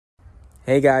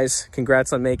Hey guys,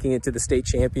 congrats on making it to the state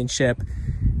championship.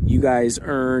 You guys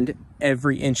earned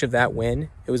every inch of that win.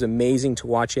 It was amazing to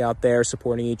watch you out there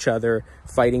supporting each other,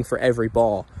 fighting for every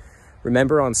ball.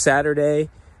 Remember on Saturday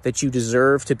that you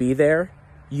deserve to be there.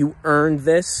 You earned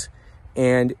this,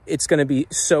 and it's going to be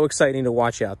so exciting to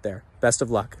watch you out there. Best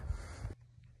of luck.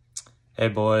 Hey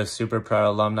boys, super proud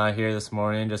alumni here this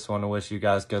morning. Just want to wish you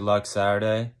guys good luck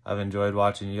Saturday. I've enjoyed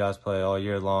watching you guys play all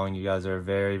year long. You guys are a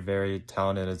very, very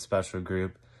talented and special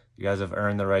group. You guys have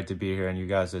earned the right to be here and you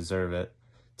guys deserve it.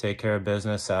 Take care of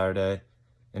business Saturday.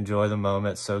 Enjoy the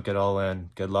moment, soak it all in.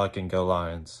 Good luck and go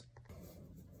Lions.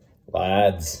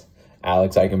 Lads,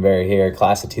 Alex Eichenberry here,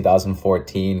 class of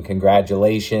 2014.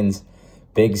 Congratulations.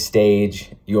 Big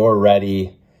stage. You're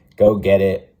ready. Go get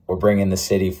it. We're bringing the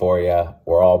city for you.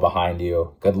 We're all behind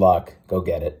you. Good luck. Go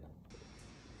get it.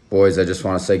 Boys, I just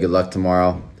want to say good luck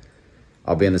tomorrow.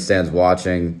 I'll be in the stands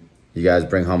watching. You guys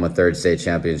bring home a third state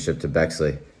championship to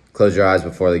Bexley. Close your eyes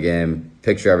before the game.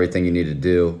 Picture everything you need to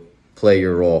do. Play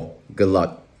your role. Good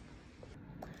luck.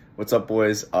 What's up,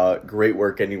 boys? Great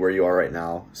work getting where you are right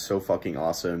now. So fucking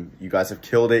awesome. You guys have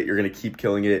killed it. You're going to keep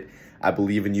killing it. I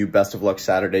believe in you. Best of luck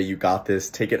Saturday. You got this.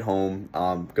 Take it home.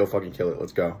 Go fucking kill it.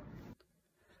 Let's go.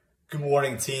 Good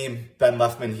morning, team. Ben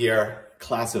Leffman here,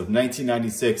 class of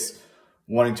 1996.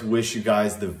 Wanting to wish you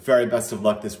guys the very best of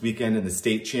luck this weekend in the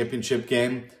state championship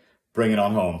game. Bring it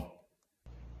on home.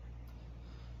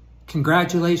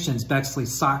 Congratulations, Bexley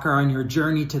Soccer, on your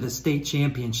journey to the state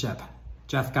championship.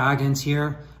 Jeff Goggins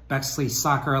here, Bexley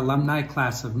Soccer alumni,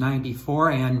 class of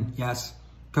 94, and yes,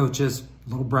 coach's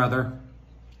little brother.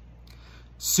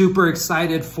 Super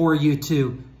excited for you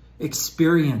to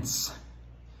experience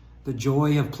the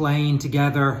joy of playing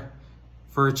together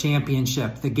for a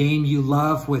championship, the game you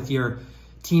love with your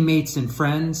teammates and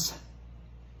friends.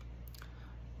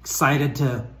 Excited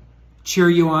to cheer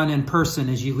you on in person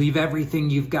as you leave everything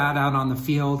you've got out on the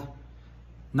field,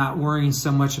 not worrying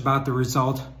so much about the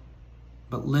result,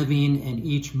 but living in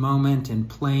each moment and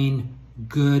playing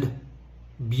good,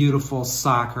 beautiful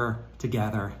soccer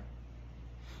together.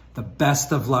 The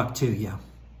best of luck to you.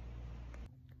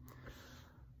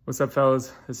 What's up,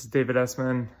 fellas? This is David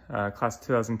Essman, class of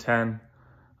 2010.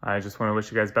 I just want to wish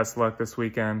you guys best of luck this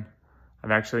weekend.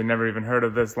 I've actually never even heard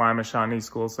of this Lima Shawnee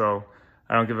school, so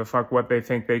I don't give a fuck what they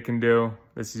think they can do.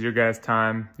 This is your guys'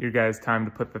 time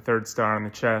to put the third star on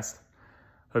the chest.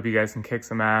 Hope you guys can kick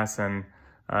some ass, and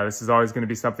this is always going to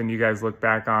be something you guys look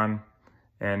back on,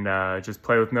 and just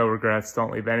play with no regrets.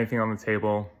 Don't leave anything on the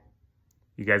table.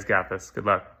 You guys got this. Good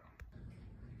luck.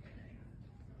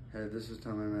 Hey, this is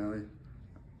Tommy Malley.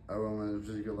 I want to wish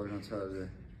you good luck on Saturday.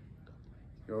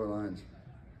 Go Lions.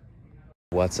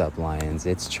 What's up, Lions?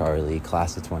 It's Charlie,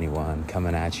 class of 21,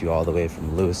 coming at you all the way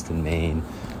from Lewiston, Maine.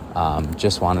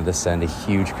 Just wanted to send a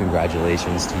huge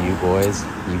congratulations to you boys.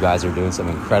 You guys are doing some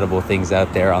incredible things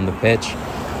out there on the pitch.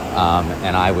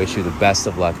 And I wish you the best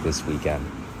of luck this weekend.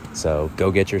 So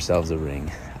go get yourselves a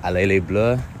ring. Allez les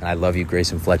Bleus, and I love you,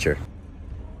 Grayson Fletcher.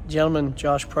 Gentlemen,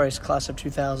 Josh Price, class of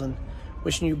 2000.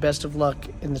 Wishing you best of luck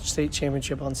in the state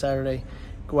championship on Saturday.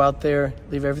 Go out there,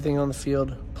 leave everything on the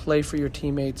field, play for your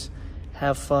teammates,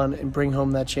 have fun, and bring home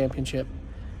that championship.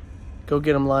 Go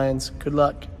get them, Lions. Good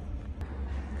luck.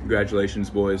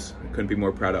 Congratulations, boys. I couldn't be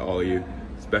more proud of all of you,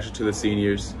 especially to the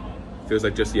seniors. Feels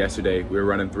like just yesterday we were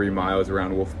running 3 miles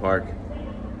around Wolf Park.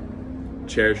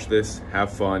 Cherish this,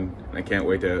 have fun, and I can't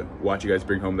wait to watch you guys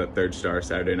bring home that third star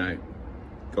Saturday night.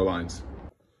 Go Lions.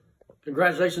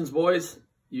 Congratulations, boys.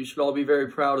 You should all be very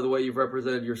proud of the way you've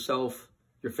represented yourself,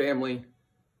 your family,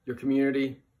 your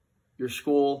community, your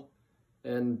school,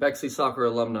 and Bexley Soccer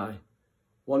alumni.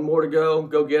 One more to go.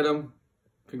 Go get them.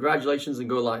 Congratulations and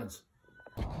go Lions.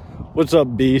 What's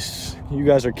up, Beasts? You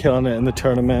guys are killing it in the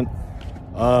tournament.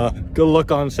 Good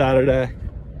luck on Saturday.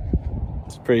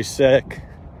 It's pretty sick.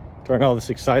 During all this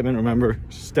excitement, remember,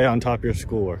 stay on top of your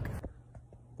schoolwork.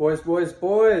 Boys, boys,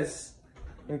 boys.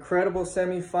 Incredible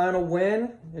semifinal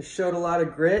win. It showed a lot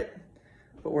of grit,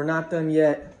 but we're not done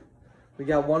yet. We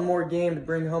got one more game to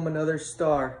bring home another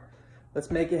star.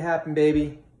 Let's make it happen,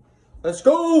 baby. Let's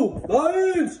go,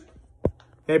 Lions!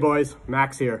 Hey boys,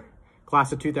 Max here,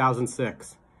 class of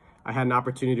 2006. I had an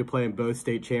opportunity to play in both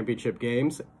state championship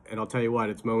games, and I'll tell you what,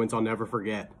 it's moments I'll never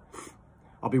forget.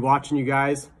 I'll be watching you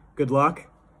guys. Good luck,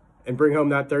 and bring home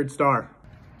that third star.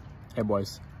 Hey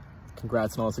boys,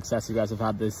 congrats on all the success you guys have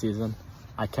had this season.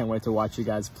 I can't wait to watch you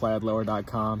guys play at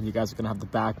lower.com. You guys are going to have the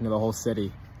backing of the whole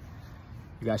city.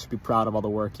 You guys should be proud of all the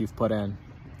work you've put in.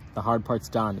 The hard part's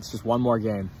done. It's just one more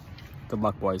game. Good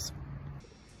luck, boys.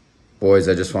 Boys,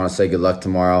 I just want to say good luck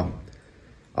tomorrow.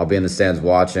 I'll be in the stands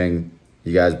watching.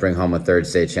 You guys bring home a third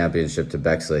state championship to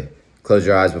Bexley. Close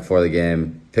your eyes before the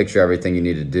game. Picture everything you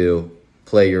need to do.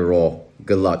 Play your role.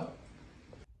 Good luck.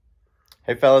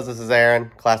 Hey fellas, this is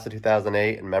Aaron, class of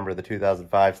 2008 and member of the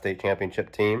 2005 state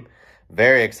championship team.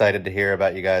 Very excited to hear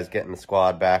about you guys getting the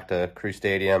squad back to Crew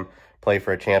Stadium, play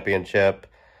for a championship.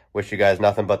 Wish you guys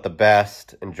nothing but the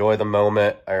best. Enjoy the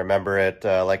moment. I remember it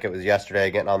like it was yesterday,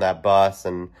 getting on that bus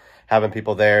and having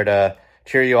people there to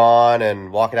cheer you on,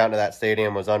 and walking out into that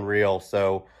stadium was unreal.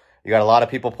 So you got a lot of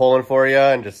people pulling for you,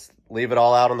 and just leave it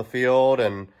all out on the field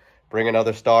and bring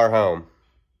another star home.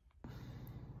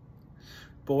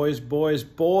 Boys, boys,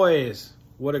 boys,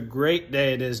 what a great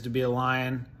day it is to be a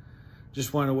Lion.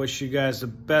 Just want to wish you guys the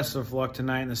best of luck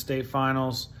tonight in the state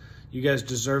finals. You guys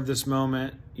deserve this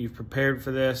moment. You've prepared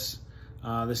for this.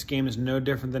 This game is no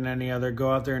different than any other.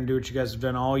 Go out there and do what you guys have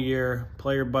done all year.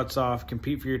 Play your butts off.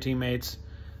 Compete for your teammates.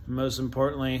 And most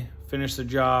importantly, finish the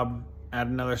job. Add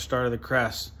another star to the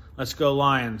crest. Let's go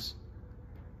Lions.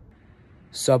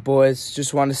 Sup, boys?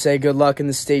 Just want to say good luck in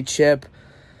the state chip.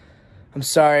 I'm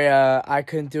sorry I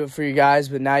couldn't do it for you guys,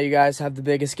 but now you guys have the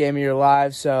biggest game of your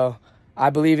lives, so I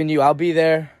believe in you. I'll be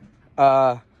there.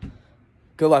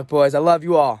 Good luck, boys. I love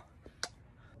you all.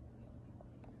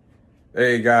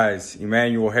 Hey guys,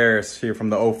 Emmanuel Harris here from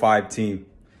the 05 team.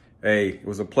 Hey, it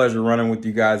was a pleasure running with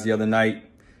you guys the other night.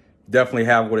 Definitely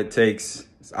have what it takes.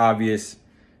 It's obvious.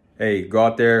 Hey, go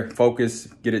out there, focus,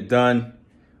 get it done.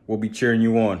 We'll be cheering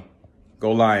you on.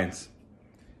 Go Lions.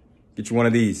 Get you one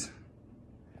of these.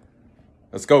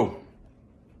 Let's go.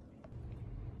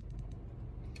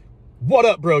 What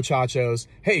up, bro chachos?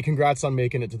 Hey, congrats on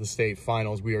making it to the state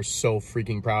finals. We are so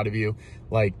freaking proud of you.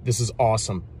 Like, this is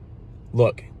awesome.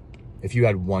 Look, if you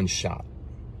had one shot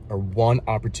or one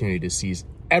opportunity to seize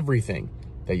everything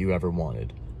that you ever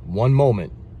wanted, one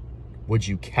moment, would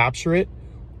you capture it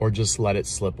or just let it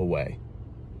slip away?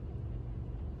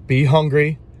 Be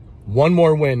hungry. One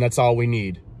more win, that's all we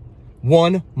need.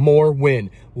 One more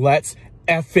win. Let's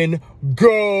effing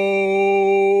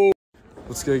go!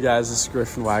 What's good, guys? This is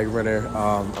Griffin Wagner.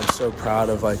 I'm so proud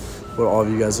of what all of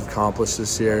you guys have accomplished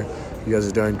this year. You guys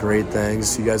are doing great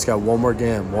things. You guys got one more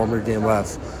game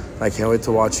left. I can't wait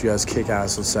to watch you guys kick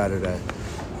ass on Saturday.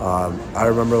 I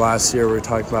remember last year we were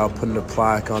talking about putting a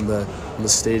plaque on the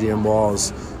stadium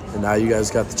walls, and now you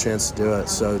guys got the chance to do it.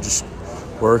 So just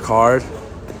work hard,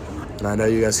 and I know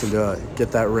you guys can do it.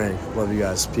 Get that ring. Love you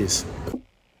guys. Peace.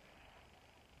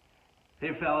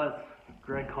 Hey fellas,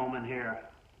 Greg Coleman here.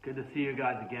 Good to see you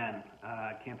guys again.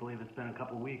 I can't believe it's been a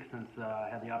couple weeks since I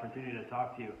had the opportunity to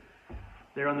talk to you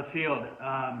there on the field.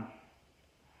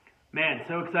 Man,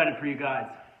 so excited for you guys.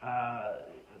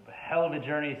 Hell of a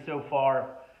journey so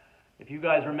far. If you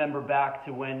guys remember back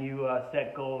to when you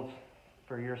set goals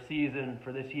for your season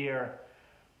for this year,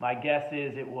 my guess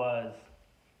is it was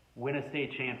win a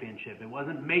state championship. It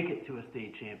wasn't make it to a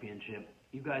state championship.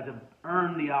 You guys have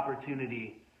earned the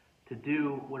opportunity to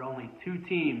do what only two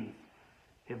teams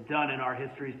have done in our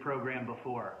Histories program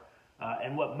before.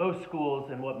 And what most schools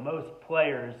and what most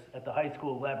players at the high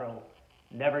school level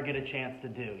never get a chance to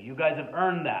do. You guys have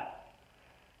earned that.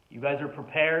 You guys are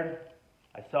prepared.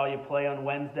 I saw you play on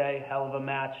Wednesday, hell of a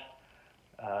match.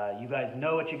 You guys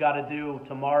know what you got to do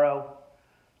tomorrow.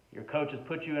 Your coach has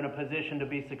put you in a position to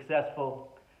be successful.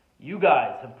 You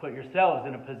guys have put yourselves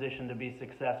in a position to be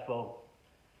successful.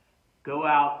 Go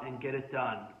out and get it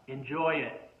done. Enjoy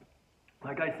it.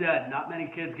 Like I said, not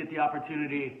many kids get the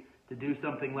opportunity to do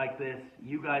something like this.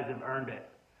 You guys have earned it.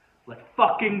 Let's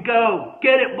fucking go.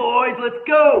 Get it, boys. Let's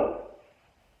go.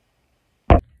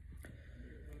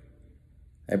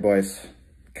 Hey boys,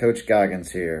 Coach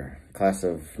Goggins here, class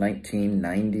of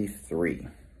 1993.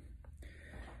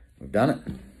 We've done it.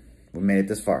 We made it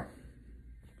this far.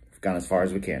 We've gone as far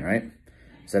as we can, right?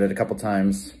 Said it a couple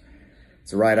times.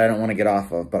 It's a ride I don't want to get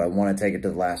off of, but I want to take it to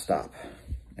the last stop.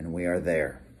 And we are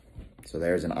there. So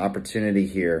there's an opportunity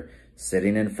here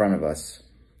sitting in front of us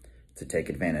to take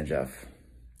advantage of.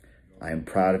 I am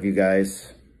proud of you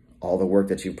guys. All the work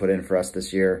that you put in for us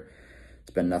this year,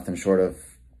 it's been nothing short of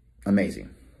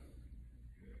amazing.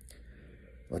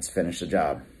 Let's finish the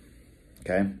job,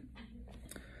 okay?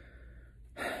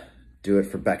 Do it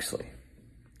for Bexley.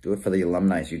 Do it for the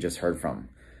alumni you just heard from.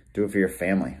 Do it for your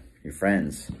family, your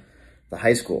friends, the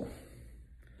high school.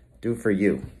 Do it for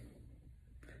you.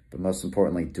 But most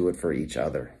importantly, do it for each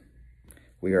other.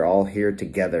 We are all here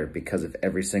together because of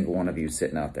every single one of you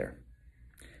sitting out there.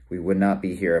 We would not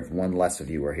be here if one less of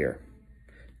you were here.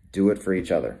 Do it for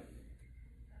each other.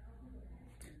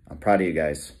 I'm proud of you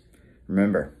guys.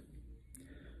 Remember,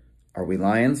 are we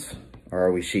lions or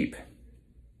are we sheep?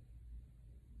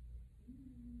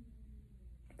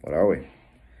 What are we?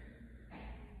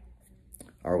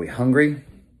 Are we hungry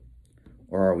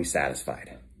or are we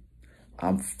satisfied?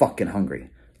 I'm fucking hungry.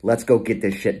 Let's go get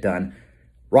this shit done.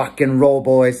 Rock and roll,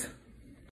 boys.